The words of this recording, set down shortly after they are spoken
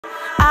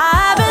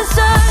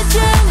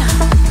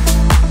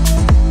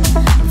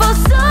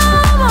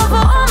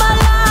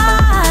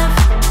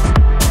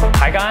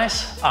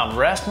I'm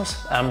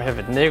Rasmus, I'm here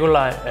with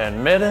Nikolaj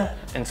and Mette,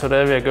 and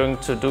today we are going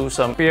to do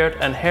some beard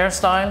and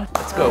hairstyle.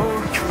 Let's go!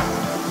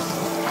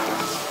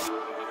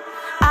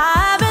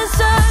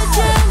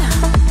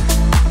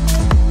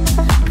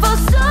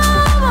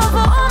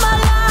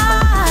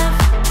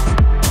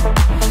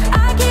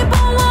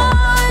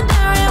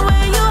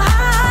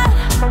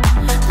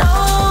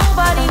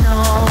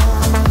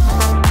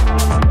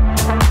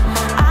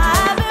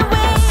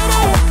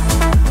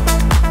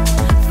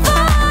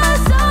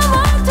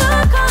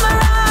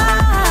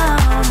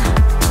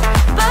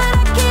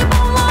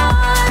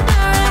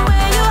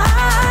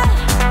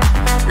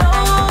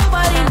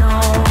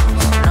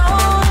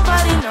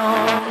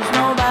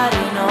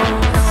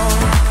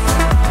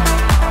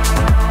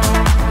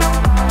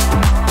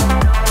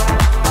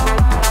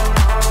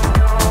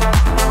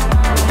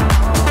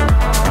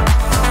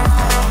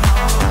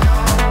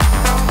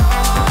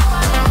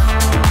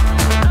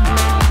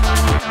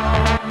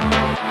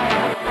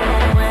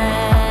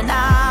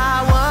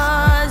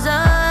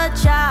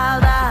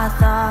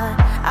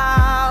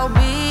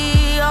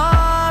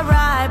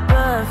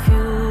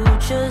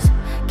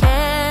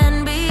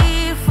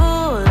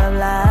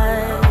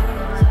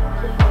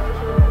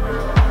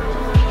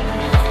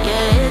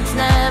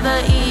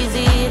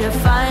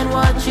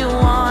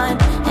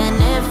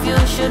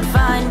 Should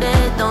find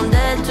it, don't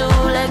dare to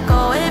let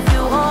go. If you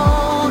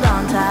hold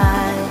on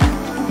tight,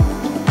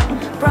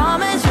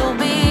 promise you'll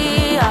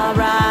be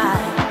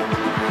alright.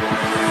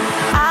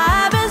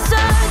 I've been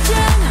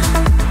searching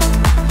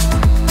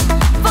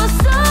for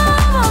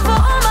someone for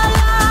all my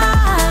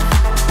life.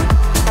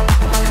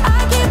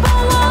 I keep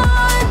on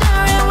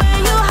wondering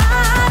where you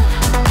hide.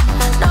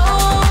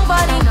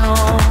 Nobody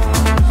knows.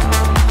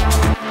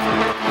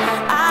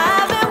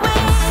 I've been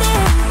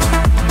waiting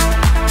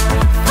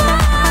for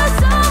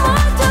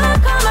someone to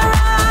come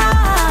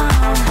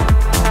around,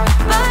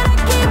 but I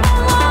keep on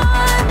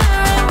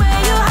wondering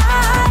where you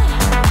hide.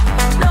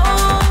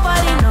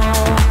 Nobody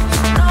knows,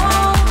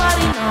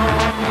 nobody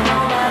knows,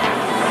 nobody.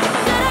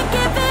 Should I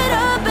give it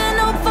up and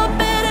hope for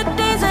better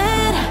days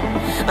ahead?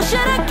 Or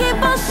should I keep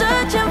on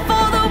searching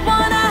for the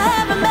one I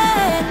haven't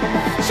met?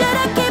 Should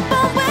I keep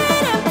on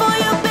waiting for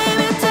you,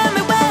 baby? Tell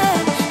me when.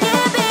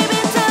 Yeah, baby,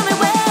 tell me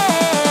when.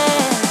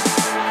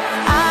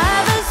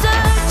 I've been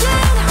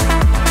searching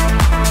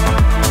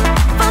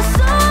for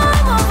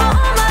someone for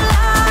all my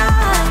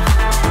life.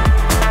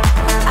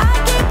 I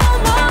keep on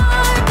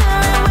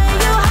wondering where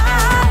you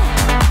hide.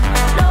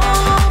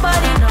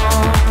 Nobody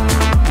knows.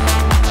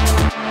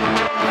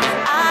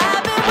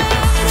 I've been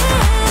waiting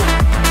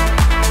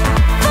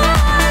for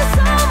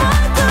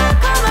someone to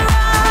come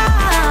around,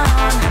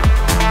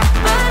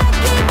 but I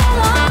keep on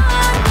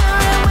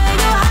wondering where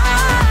you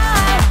hide.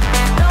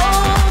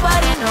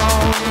 Nobody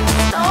knows.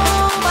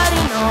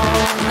 Nobody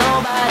knows.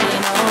 Nobody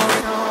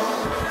knows.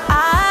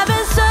 I've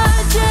been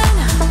searching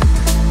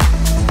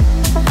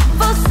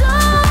for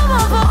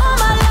someone for all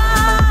my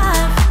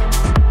life.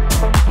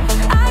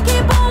 I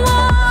keep on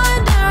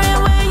wondering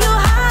where you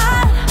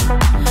hide.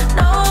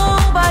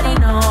 Nobody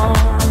knows.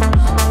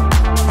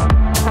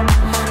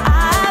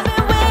 I've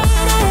been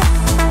waiting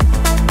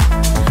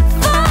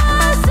for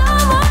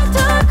someone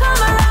to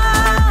come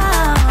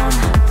around,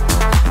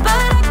 but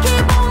I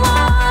keep on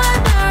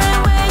wondering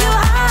where you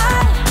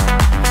hide.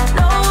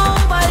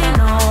 Nobody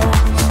knows.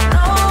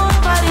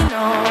 Nobody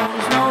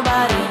knows.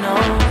 Nobody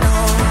knows.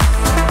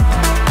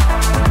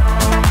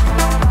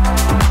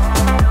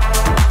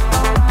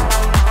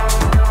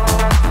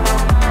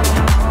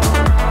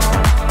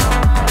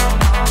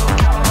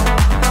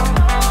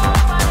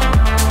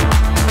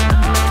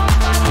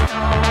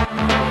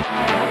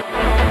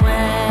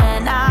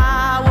 When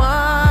I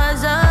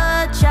was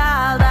a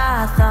child,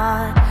 I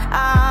thought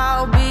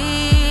I'll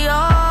be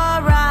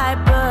alright,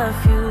 but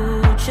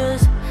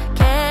futures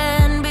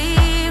can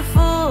be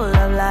full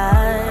of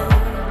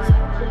lies.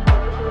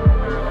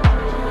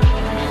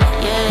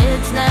 Yeah,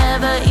 it's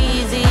never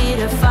easy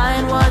to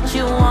find what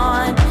you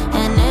want,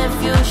 and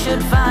if you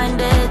should find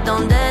it,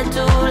 don't dare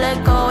to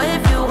let go.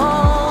 If you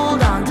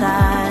hold on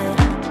tight,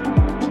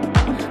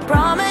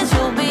 promise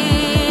you'll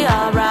be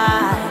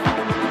alright.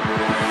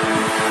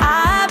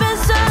 I've been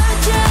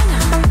searching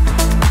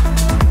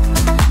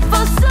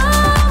for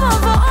someone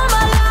for all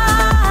my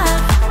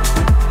life.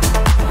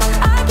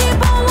 I keep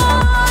on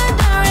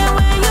wondering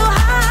where you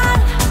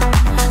hide.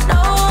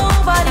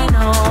 Nobody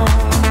knows.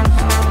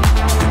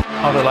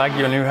 How do you like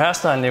your new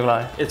hairstyle,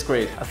 Nikolaj? It's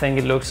great. I think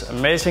it looks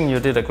amazing. You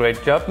did a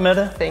great job,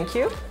 Mette. Thank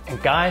you.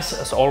 And guys,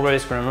 as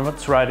always, remember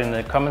to write in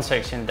the comment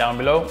section down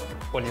below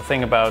what you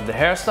think about the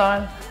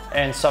hairstyle,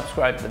 and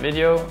subscribe to the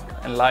video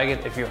and like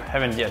it if you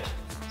haven't yet.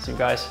 See you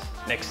guys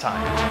next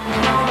time.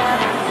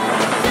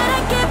 Should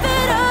I give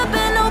it up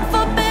and hope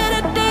for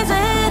better days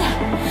ahead?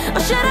 Or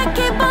should I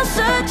keep